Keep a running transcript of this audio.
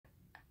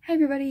Hi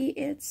everybody,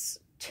 it's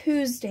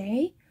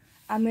Tuesday.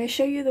 I'm going to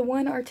show you the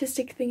one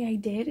artistic thing I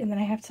did and then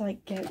I have to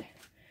get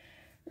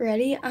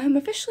ready. I'm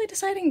officially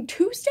deciding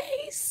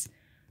Tuesdays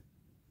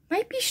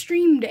might be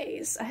stream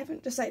days. I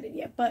haven't decided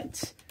yet,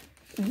 but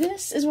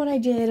this is what I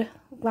did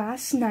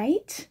last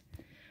night.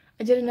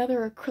 I did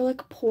another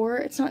acrylic pour.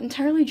 It's not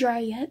entirely dry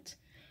yet.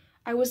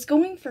 I was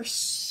going for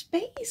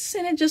space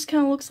and it just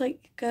kind of looks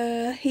like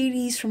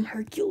Hades from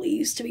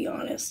Hercules, to be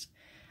honest.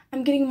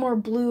 I'm getting more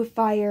blue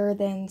fire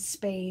than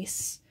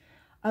space.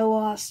 I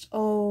lost a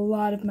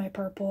lot of my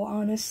purple,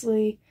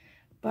 honestly,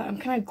 but I'm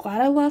kind of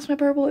glad I lost my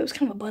purple. It was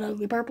kind of a butt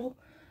ugly purple,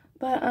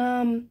 but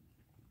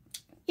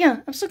yeah,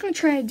 I'm still gonna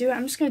try to do it.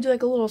 I'm just gonna do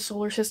like a little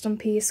solar system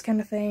piece kind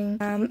of thing.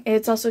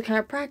 It's also kind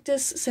of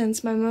practice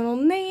since my middle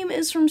name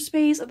is from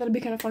space. I thought it'd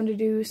be kind of fun to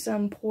do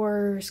some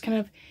pours kind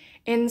of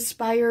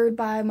inspired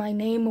by my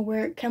name or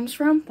where it comes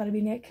from. Thought it'd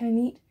be kind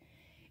of neat.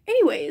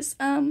 Anyways,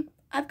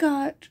 I've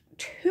got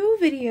 2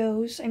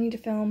 videos I need to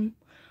film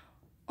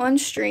on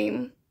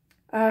stream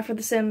for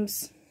The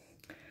Sims.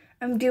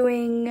 I'm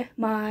doing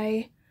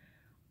my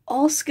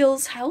all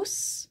skills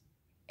house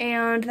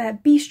and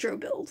that bistro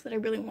build that I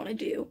really want to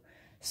do.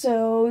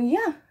 So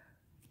yeah,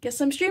 guess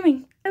I'm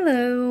streaming.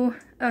 Hello.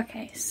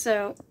 Okay,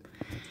 so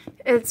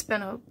it's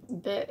been a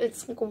bit.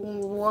 It's like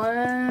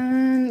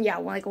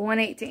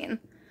 1:18.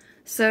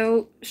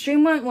 So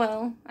stream went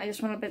well. I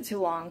just went a bit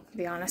too long, to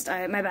be honest.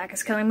 My back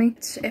is killing me.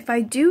 If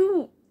I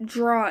do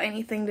draw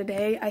anything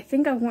today, I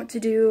think I want to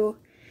do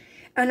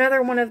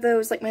another one of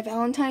those, like my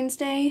Valentine's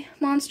Day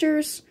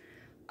monsters.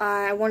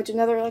 I want to do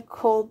another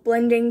cold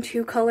blending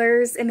 2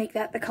 colors and make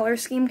that the color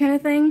scheme kind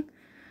of thing.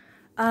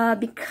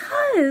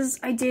 Because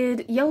I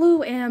did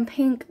yellow and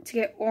pink to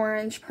get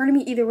orange, part of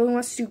me either really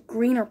wants to do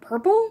green or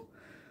purple.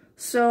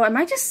 So I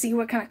might just see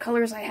what kind of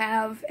colors I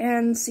have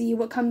and see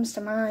what comes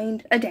to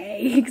mind a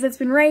day, because it's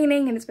been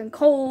raining and it's been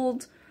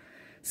cold.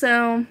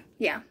 So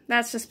yeah,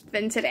 that's just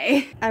been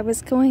today. I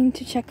was going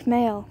to check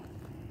mail,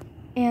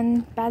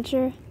 and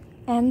Badger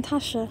and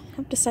Tasha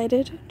have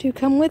decided to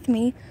come with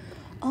me.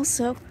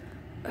 Also,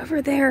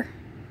 over there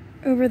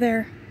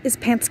is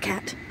Pants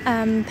Cat.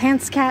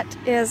 Pants Cat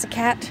is a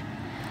cat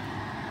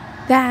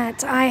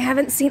that I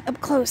haven't seen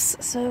up close,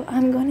 so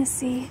I'm going to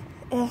see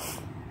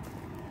if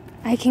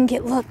I can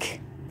get look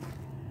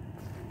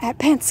at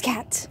Pants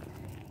Cat.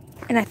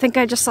 And I think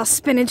I just saw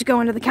spinach go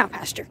into the cow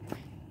pasture.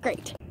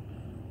 Great.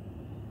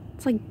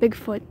 It's like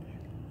Bigfoot.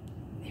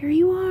 There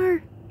you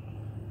are.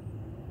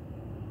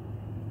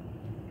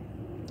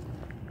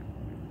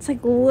 It's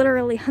like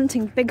literally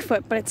hunting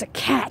Bigfoot, but it's a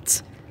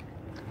cat.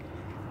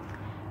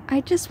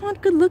 I just want a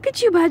good look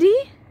at you,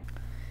 buddy.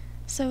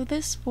 So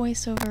this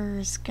voiceover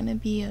is gonna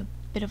be a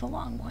bit of a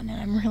long one,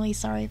 and I'm really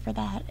sorry for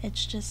that.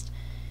 It's just,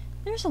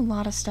 there's a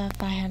lot of stuff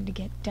I had to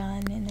get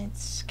done, and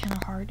it's kind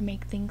of hard to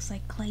make things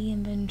like clay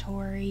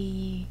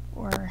inventory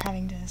or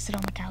having to sit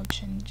on the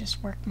couch and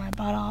just work my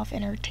butt off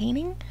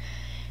entertaining.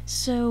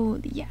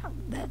 So yeah,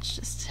 that's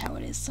just how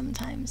it is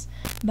sometimes.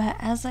 But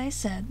as I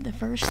said, the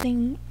first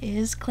thing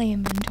is clay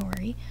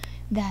inventory.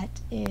 That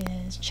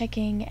is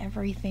checking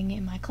everything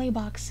in my clay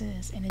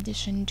boxes in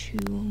addition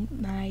to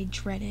my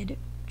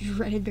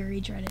very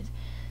dreaded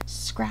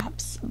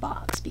scraps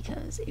box,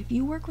 because if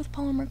you work with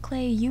polymer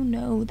clay, you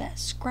know that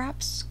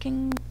scraps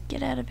can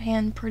get out of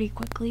hand pretty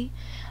quickly.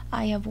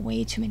 I have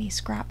way too many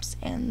scraps,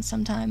 and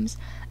sometimes,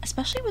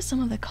 especially with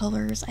some of the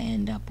colors I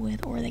end up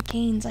with or the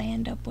canes I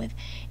end up with,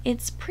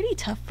 it's pretty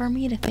tough for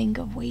me to think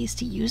of ways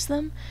to use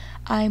them.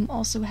 I'm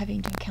also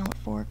having to account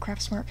for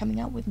Craftsmart coming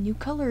out with new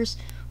colors,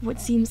 what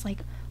seems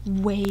like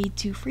way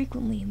too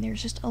frequently, and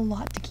there's just a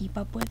lot to keep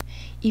up with.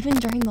 Even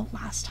during the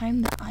last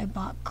time that I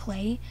bought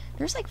clay,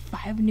 there's like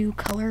 5 new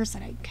colors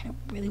that I kind of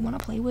really want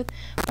to play with,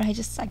 but I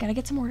gotta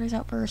get some orders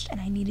out first,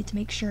 and I needed to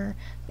make sure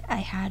that I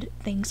had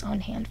things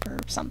on hand for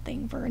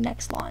something for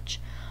next launch.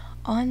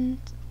 On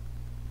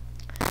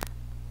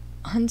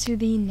to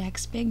the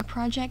next big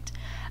project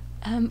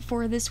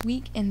for this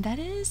week, and that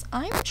is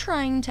I'm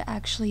trying to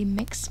actually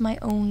mix my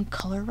own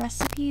color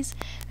recipes.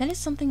 That is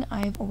something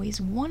I've always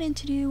wanted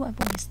to do,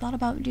 I've always thought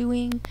about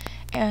doing,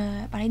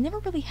 but I never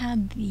really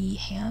had the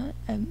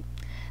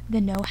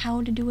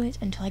know-how to do it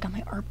until I got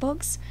my art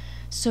books.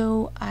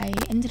 So I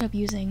ended up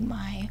using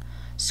my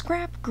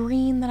scrap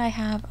green that I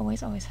have. I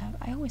always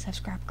have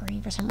scrap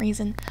green for some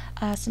reason.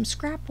 Some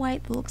scrap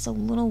white that looks a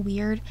little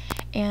weird,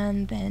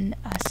 and then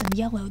some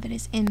yellow that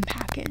is in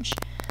package.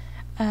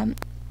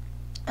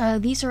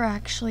 These are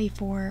actually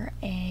for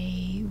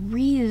a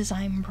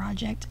redesign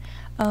project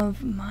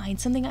of mine,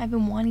 something I've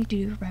been wanting to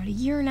do for about a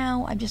year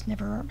now. I've just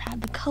never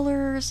had the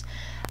colors.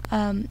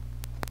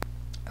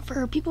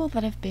 For people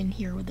that have been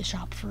here with the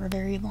shop for a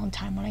very long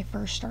time, when I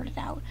first started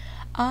out,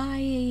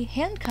 I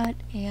hand cut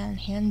and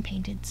hand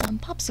painted some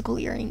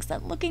popsicle earrings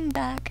that, looking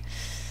back,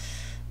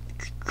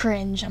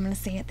 cringe. I'm gonna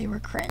say it. They were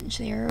cringe.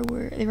 They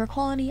were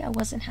quality I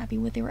wasn't happy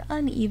with. They were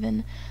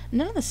uneven.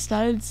 None of the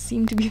studs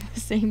seemed to be the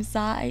same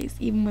size,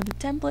 even with the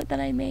template that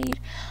I made.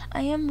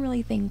 I am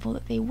really thankful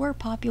that they were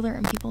popular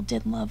and people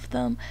did love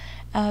them.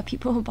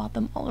 People have bought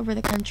them all over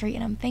the country,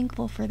 and I'm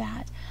thankful for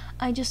that.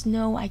 I just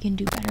know I can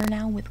do better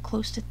now with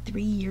close to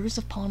 3 years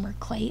of polymer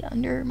clay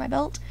under my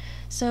belt.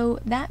 So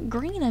that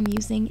green I'm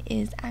using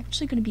is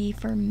actually going to be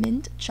for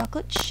mint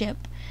chocolate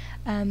chip.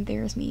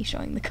 There's me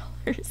showing the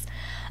colors.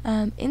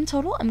 In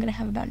total, I'm going to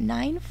have about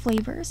 9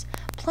 flavors,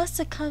 plus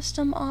a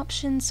custom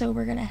option, so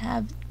we're going to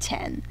have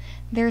 10.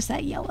 There's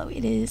that yellow.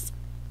 It is,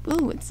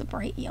 ooh, it's a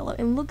bright yellow.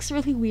 It looks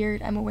really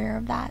weird, I'm aware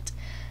of that.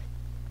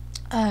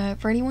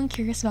 For anyone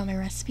curious about my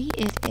recipe,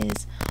 it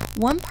is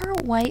 1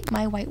 part white.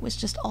 My white was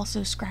just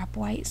also scrap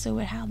white, so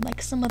it had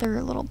like some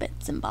other little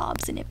bits and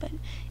bobs in it, but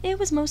it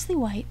was mostly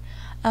white.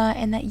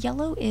 And that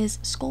yellow is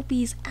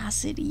Sculpey's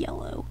Acid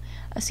Yellow.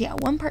 So yeah,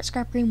 1 part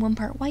scrap green, 1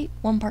 part white,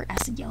 1 part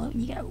acid yellow,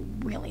 and you get a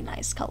really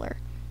nice color.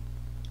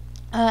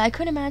 I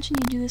could imagine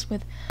you do this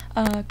with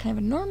kind of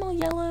a normal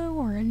yellow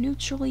or a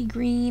neutrally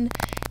green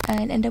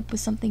and end up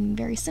with something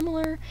very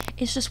similar.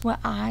 It's just what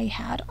I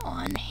had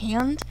on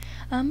hand,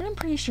 and I'm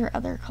pretty sure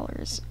other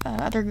colors,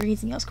 other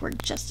greens and yellows could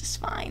work just as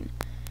fine.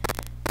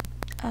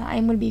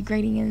 I'm going to be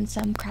grading in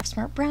some Craft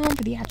Smart Brown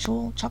for the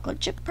actual chocolate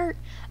chip part.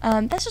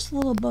 That's just a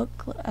little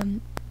book,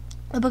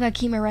 a book I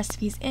keep my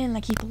recipes in.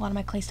 I keep a lot of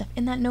my clay stuff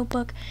in that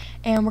notebook.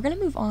 And we're going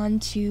to move on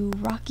to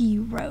Rocky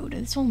Road.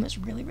 This one was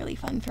really, really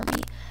fun for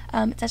me.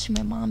 It's actually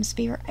my mom's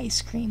favorite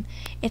ice cream.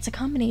 It's a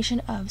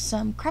combination of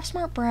some Craft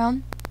Smart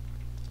Brown,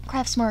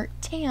 Craft Smart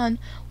Tan,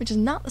 which is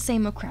not the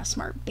same as Craft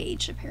Smart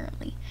Beige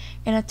apparently,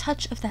 and a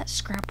touch of that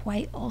scrap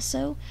white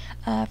also.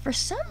 For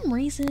some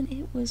reason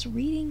it was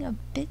reading a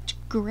bit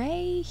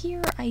gray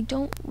here. I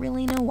don't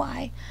really know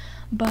why,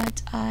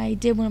 but I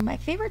did one of my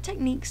favorite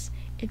techniques.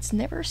 It's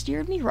never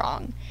steered me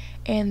wrong,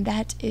 and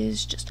that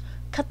is just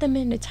cut them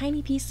into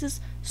tiny pieces,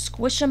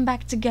 squish them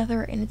back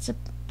together, and it's a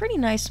pretty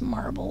nice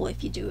marble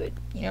if you do it,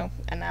 you know,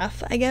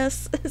 enough, I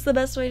guess is the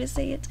best way to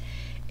say it.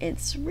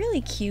 It's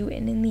really cute,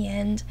 and in the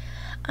end,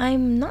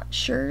 I'm not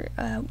sure,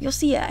 you'll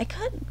see I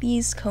cut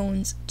these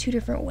cones 2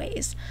 different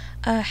ways.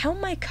 How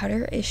my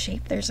cutter is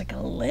shaped, there's like a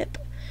lip.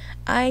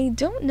 I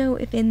don't know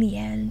if in the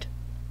end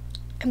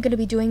I'm going to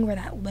be doing where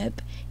that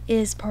lip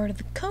is part of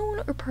the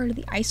cone or part of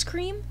the ice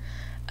cream.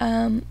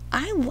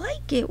 I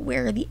like it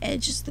where the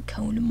edge is the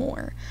cone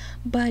more,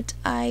 but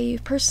I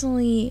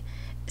personally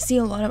see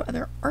a lot of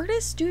other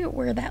artists do it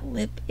where that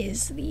lip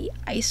is the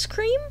ice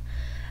cream.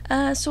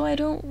 So I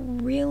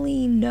don't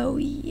really know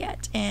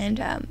yet, and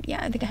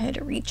yeah, I think I had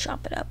to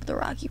re-chop it up the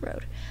Rocky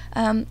Road.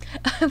 I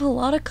have a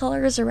lot of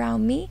colors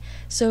around me,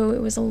 so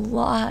it was a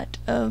lot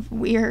of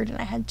weird, and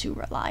I had to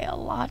rely a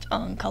lot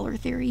on color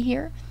theory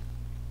here.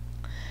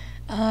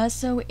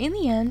 So in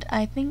the end,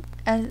 I think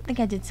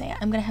I did say it.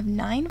 I'm gonna have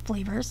 9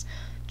 flavors: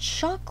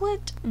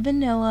 chocolate,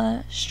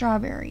 vanilla,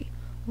 strawberry,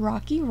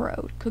 Rocky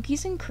Road,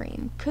 cookies and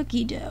cream,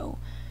 cookie dough,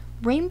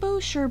 rainbow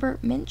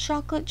sherbet, mint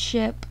chocolate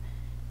chip,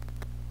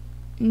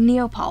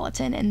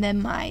 Neapolitan, and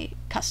then my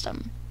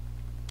custom.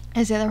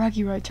 As the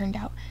Rocky Road turned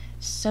out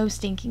so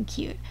stinking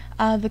cute.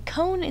 The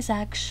cone is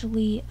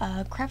actually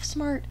Craft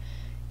Smart,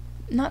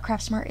 not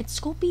Craft Smart, it's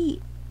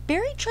Sculpey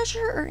Berry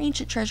Treasure or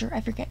Ancient Treasure, I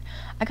forget.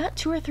 I got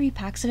 2 or 3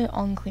 packs of it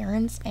on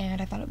clearance,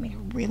 and I thought it made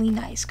a really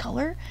nice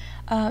color.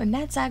 And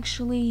that's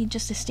actually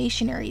just a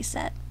stationery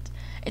set.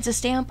 It's a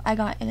stamp I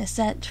got in a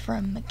set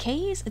from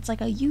McKay's. It's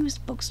like a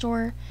used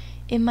bookstore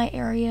in my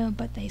area,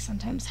 but they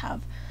sometimes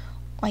have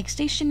like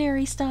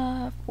stationery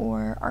stuff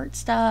or art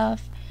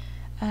stuff,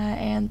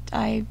 and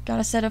I got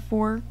a set of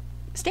 4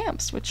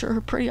 stamps, which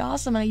are pretty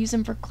awesome, and I use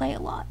them for clay a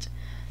lot.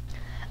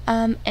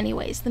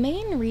 Anyways, the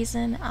main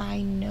reason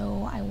I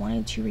know I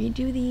wanted to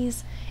redo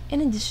these,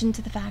 in addition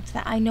to the fact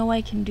that I know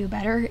I can do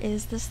better,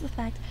 is the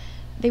fact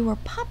they were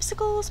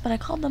popsicles, but I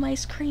called them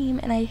ice cream,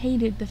 and I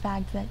hated the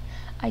fact that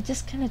I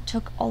just kind of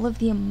took all of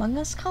the Among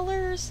Us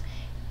colors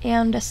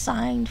and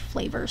assigned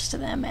flavors to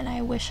them, and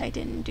I wish I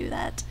didn't do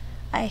that.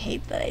 I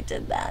hate that I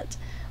did that.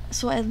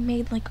 So I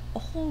made like a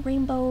whole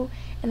rainbow,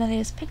 and then I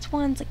just picked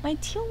ones. Like my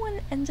teal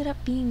one ended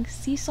up being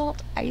sea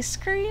salt ice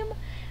cream.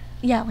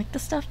 Yeah, like the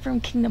stuff from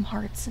Kingdom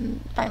Hearts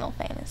and Final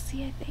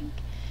Fantasy, I think.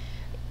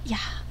 Yeah,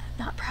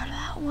 not proud of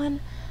that one.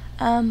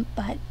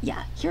 But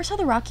yeah, here's how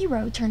the Rocky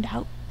Road turned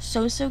out.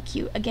 So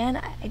cute. Again,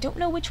 I don't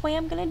know which way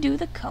I'm gonna do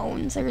the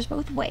cones. There's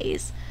both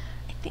ways.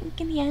 I think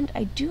in the end,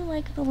 I do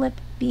like the lip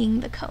being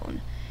the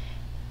cone.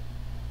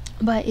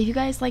 But if you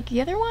guys like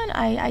the other one,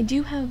 I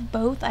do have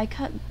both. I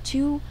cut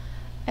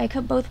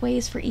both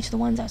ways for each of the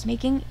ones I was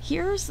making.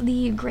 Here's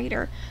the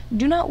grater.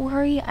 Do not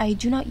worry, I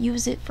do not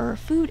use it for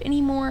food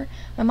anymore.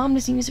 My mom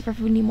doesn't use it for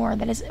food anymore.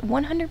 That is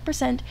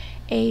 100%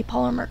 a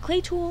polymer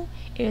clay tool.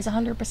 It is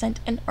 100%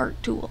 an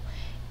art tool.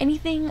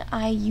 Anything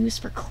I use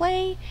for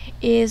clay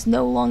is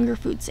no longer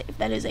food safe.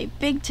 That is a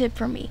big tip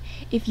from me.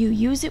 If you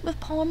use it with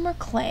polymer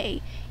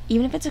clay,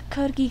 even if it's a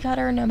cookie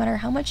cutter, no matter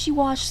how much you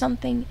wash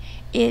something,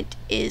 it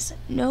is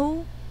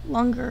no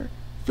longer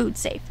food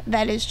safe.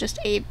 That is just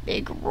a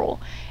big rule.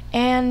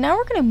 And now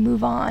we're gonna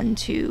move on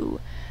to,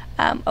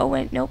 oh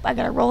wait, nope, I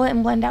gotta roll it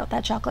and blend out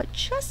that chocolate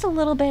just a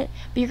little bit,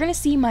 but you're gonna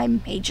see my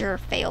major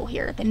fail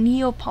here, the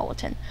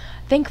Neapolitan.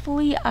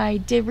 Thankfully, I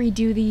did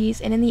redo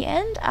these, and in the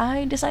end,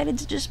 I decided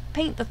to just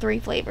paint the 3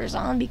 flavors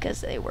on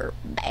because they were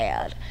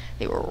bad.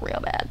 They were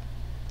real bad.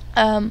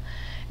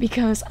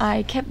 Because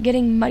I kept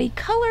getting muddy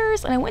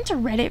colors, and I went to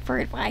Reddit for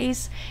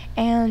advice,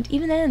 and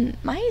even then,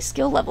 my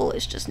skill level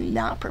is just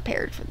not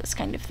prepared for this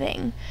kind of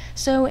thing.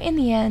 So in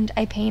the end,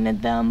 I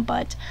painted them,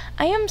 but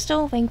I am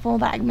still thankful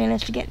that I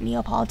managed to get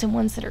Neapolitan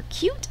ones that are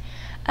cute.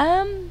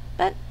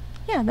 But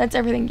yeah, that's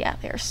everything. Yeah,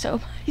 they're so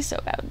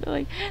bad.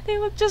 Like, they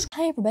look just...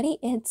 Hi everybody,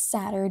 it's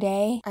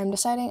Saturday. I'm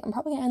deciding I'm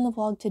probably gonna end the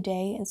vlog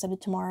today instead of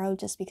tomorrow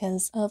just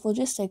because of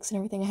logistics and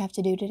everything I have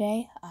to do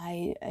today.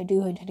 I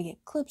do intend to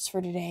get clips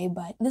for today,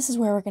 but this is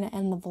where we're gonna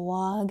end the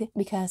vlog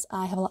because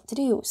I have a lot to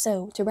do.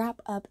 So to wrap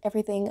up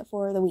everything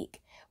for the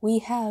week, we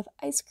have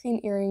ice cream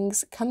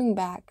earrings coming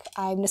back.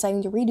 I'm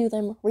deciding to redo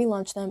them,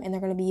 relaunch them, and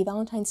they're going to be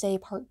Valentine's Day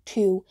Part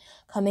 2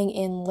 coming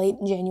in late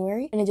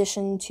January. In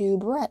addition to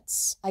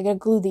barrettes, I gotta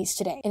glue these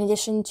today. In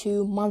addition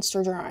to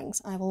monster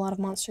drawings, I have a lot of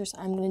monsters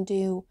I'm going to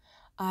do.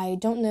 I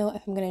don't know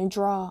if I'm going to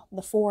draw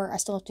the 4 I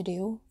still have to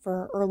do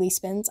for early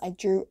spins.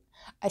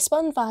 I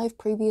spun 5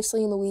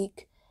 previously in the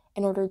week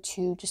in order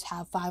to just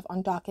have 5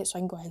 on docket so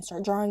I can go ahead and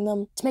start drawing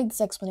them to make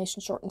this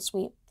explanation short and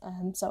sweet,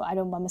 so I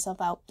don't bum myself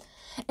out.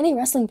 Any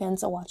wrestling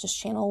fans that watch this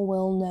channel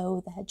will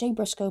know that Jay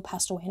Briscoe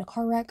passed away in a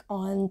car wreck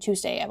on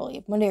Tuesday, I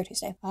believe. Monday or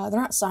Tuesday. They're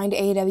not signed to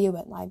AEW,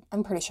 but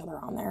I'm pretty sure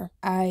they're on there.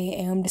 I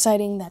am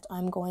deciding that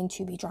I'm going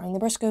to be drawing the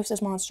Briscoes as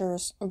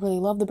monsters. I really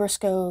love the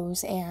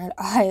Briscoes, and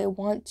I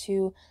want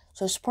to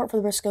show support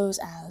for the Briscoes,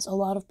 as a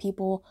lot of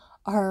people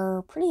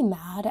are pretty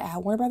mad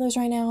at Warner Brothers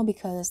right now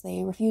because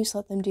they refuse to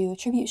let them do a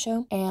tribute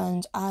show,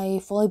 and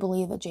I fully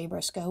believe that Jay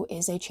Briscoe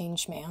is a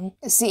changed man.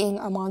 Seeing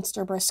a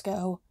monster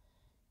Briscoe,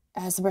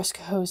 as the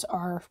Briscoes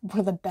are one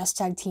of the best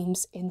tag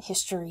teams in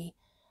history,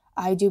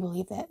 I do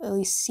believe that at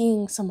least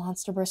seeing some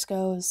monster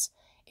Briscoes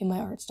in my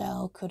art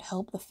style could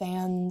help the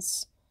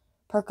fans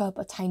perk up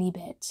a tiny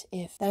bit.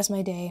 If that is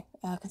my day,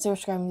 consider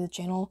subscribing to the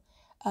channel.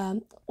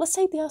 Let's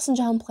take the Austin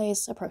John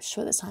Plays approach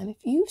to it this time. If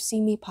you've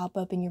seen me pop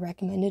up and you're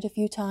recommended a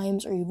few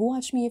times, or you've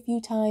watched me a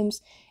few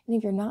times, and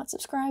if you're not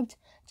subscribed,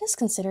 just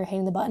consider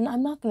hitting the button.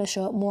 I'm not going to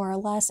show up more or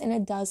less, and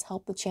it does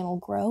help the channel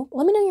grow.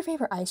 Let me know your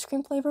favorite ice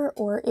cream flavor,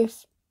 or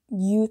if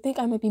you think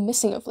I might be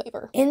missing a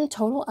flavor. In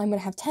total, I'm going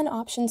to have 10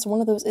 options.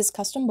 One of those is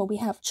custom, but we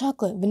have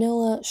chocolate,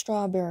 vanilla,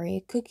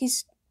 strawberry,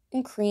 cookies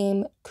and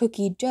cream,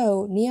 cookie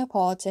dough,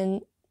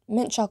 Neapolitan,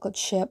 mint chocolate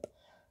chip,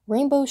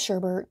 rainbow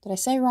sherbet, did I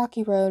say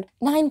Rocky Road?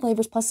 9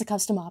 flavors plus a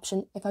custom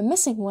option. If I'm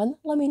missing one,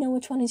 let me know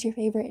which one is your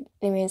favorite.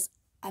 Anyways,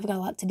 I've got a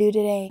lot to do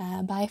today.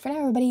 Bye for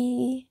now,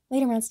 everybody.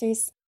 Later,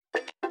 monsters.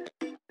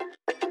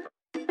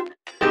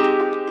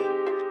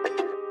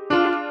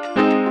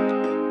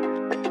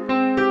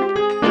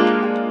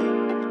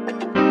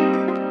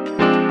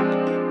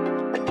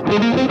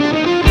 Thank you.